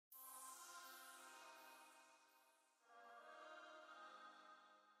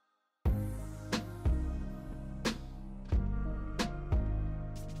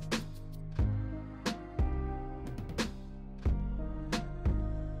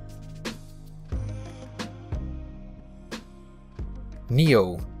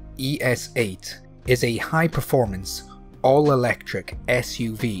NIO ES8 is a high-performance, all-electric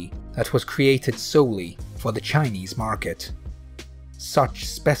SUV that was created solely for the Chinese market. Such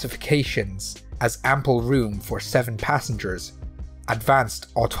specifications as ample room for 7 passengers, advanced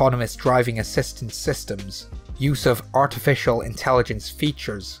autonomous driving assistance systems, use of artificial intelligence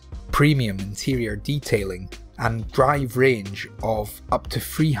features, premium interior detailing, and drive range of up to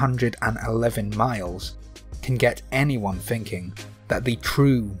 311 miles can get anyone thinking that the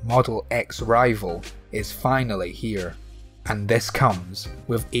true Model X rival is finally here, and this comes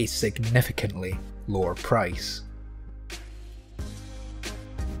with a significantly lower price.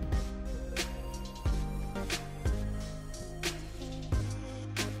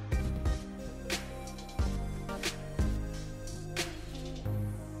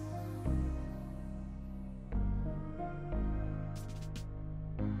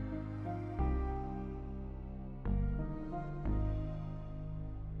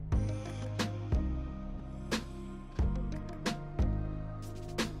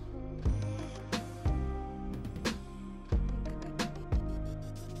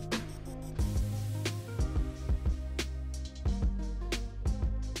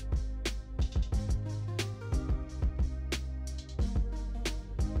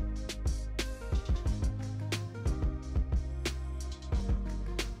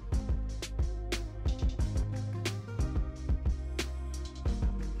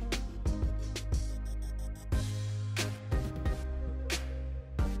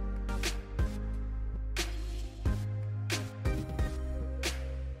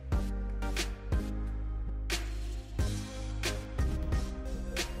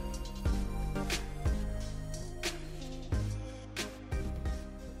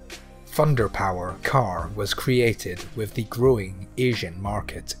 Thunderpower car was created with the growing Asian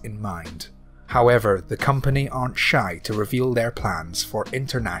market in mind. However, the company aren't shy to reveal their plans for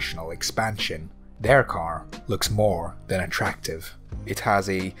international expansion. Their car looks more than attractive. It has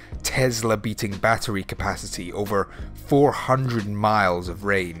a Tesla-beating battery capacity, over 400 miles of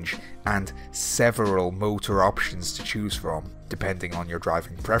range, and several motor options to choose from, depending on your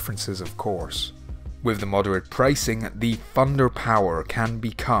driving preferences, of course. With the moderate pricing, the Thunderpower can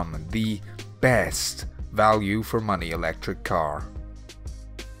become the best value for money electric car.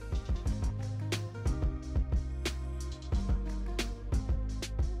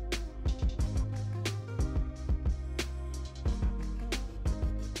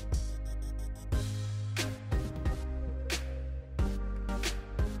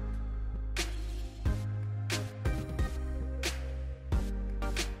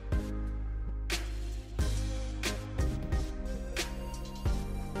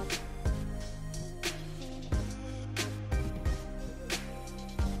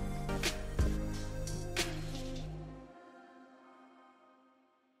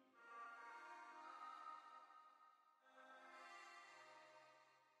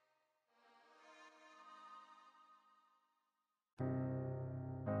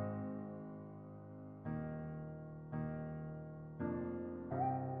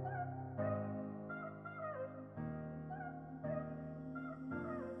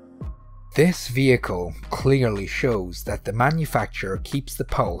 This vehicle clearly shows that the manufacturer keeps the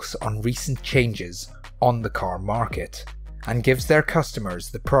pulse on recent changes on the car market and gives their customers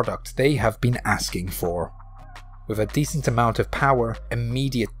the product they have been asking for. With a decent amount of power,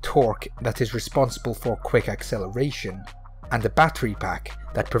 immediate torque that is responsible for quick acceleration, and a battery pack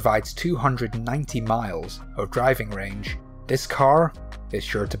that provides 290 miles of driving range, this car is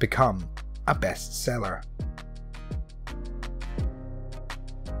sure to become a bestseller.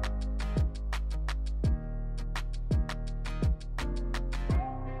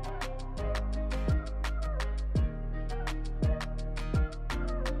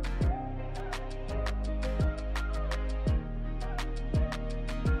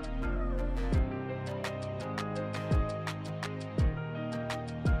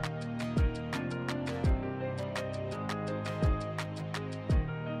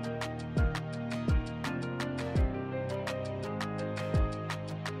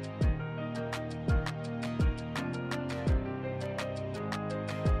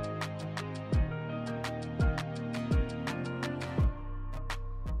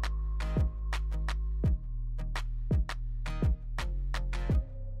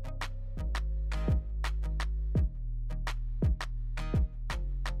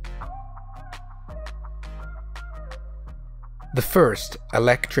 The first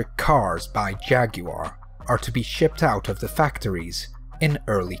electric cars by Jaguar are to be shipped out of the factories in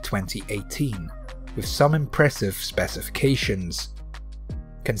early 2018, with some impressive specifications.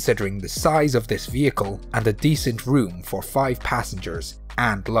 Considering the size of this vehicle and a decent room for 5 passengers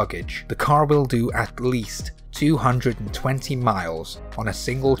and luggage, the car will do at least 220 miles on a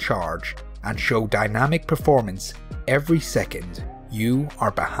single charge and show dynamic performance every second you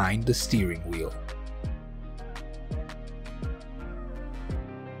are behind the steering wheel.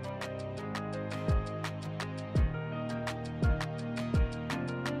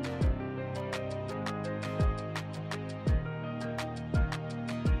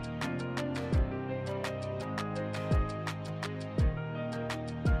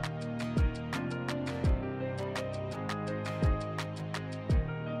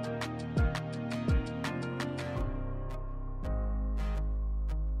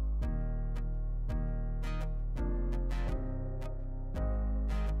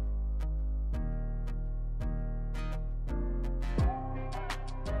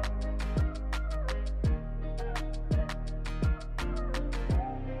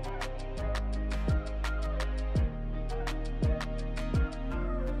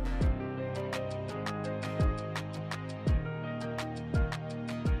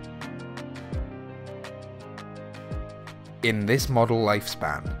 In this model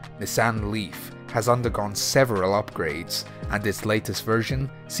lifespan, Nissan Leaf has undergone several upgrades, and its latest version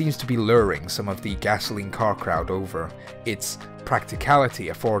seems to be luring some of the gasoline car crowd over. Its practicality,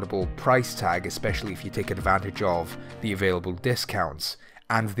 affordable price tag, especially if you take advantage of the available discounts,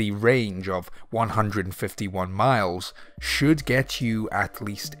 and the range of 151 miles should get you at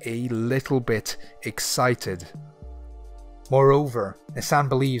least a little bit excited. Moreover, Nissan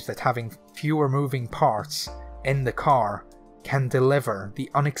believes that having fewer moving parts in the car can deliver the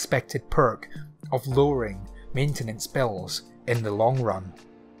unexpected perk of lowering maintenance bills in the long run.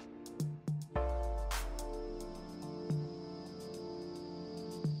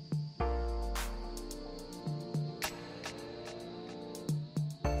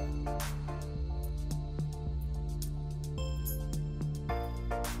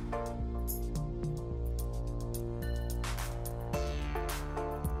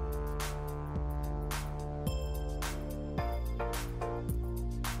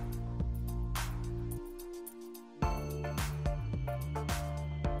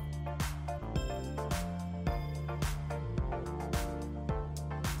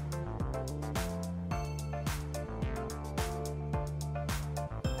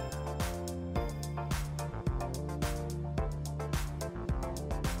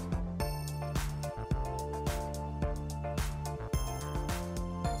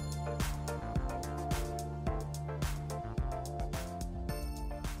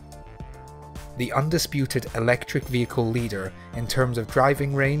 The undisputed electric vehicle leader in terms of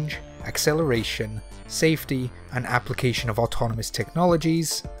driving range, acceleration, safety, and application of autonomous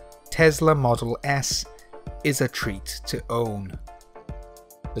technologies, Tesla Model S is a treat to own.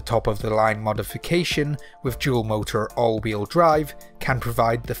 The top-of-the-line modification with dual-motor all-wheel drive can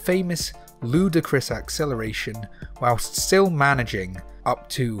provide the famous ludicrous acceleration whilst still managing up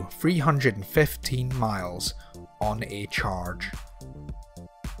to 315 miles on a charge.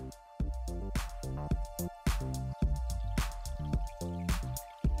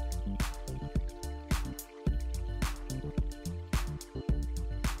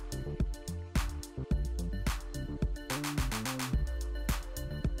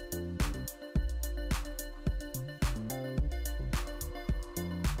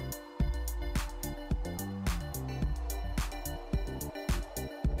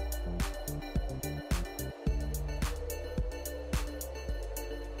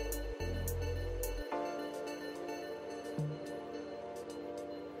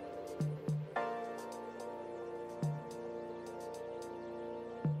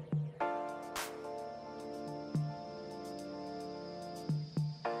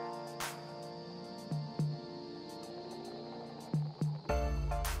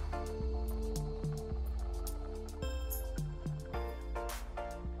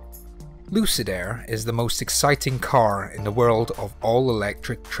 Lucid Air is the most exciting car in the world of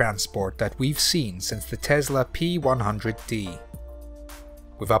all-electric transport that we've seen since the Tesla P100D.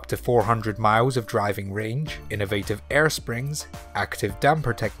 With up to 400 miles of driving range, innovative air springs, active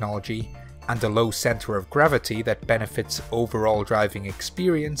damper technology, and a low center of gravity that benefits overall driving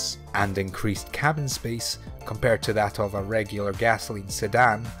experience and increased cabin space compared to that of a regular gasoline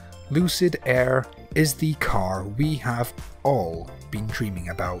sedan, Lucid Air is the car we have all been dreaming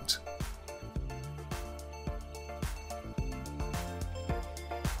about.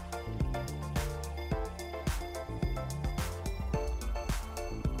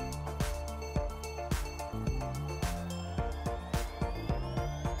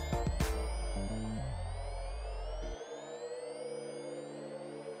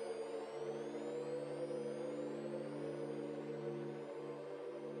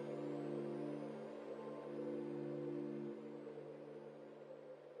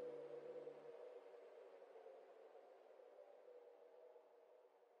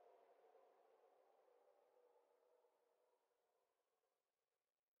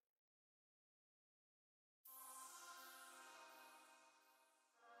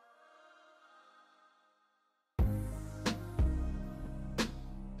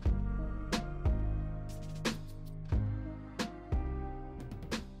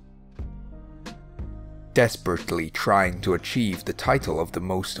 desperately trying to achieve the title of the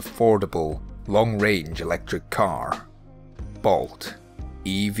most affordable, long-range electric car. Bolt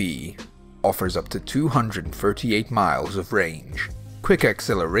EV offers up to 238 miles of range, quick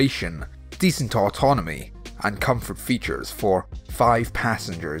acceleration, decent autonomy, and comfort features for 5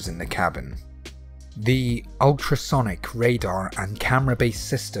 passengers in the cabin. The ultrasonic radar and camera-based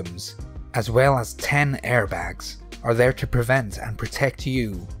systems, as well as 10 airbags, are there to prevent and protect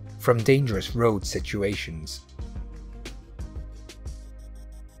you from dangerous road situations.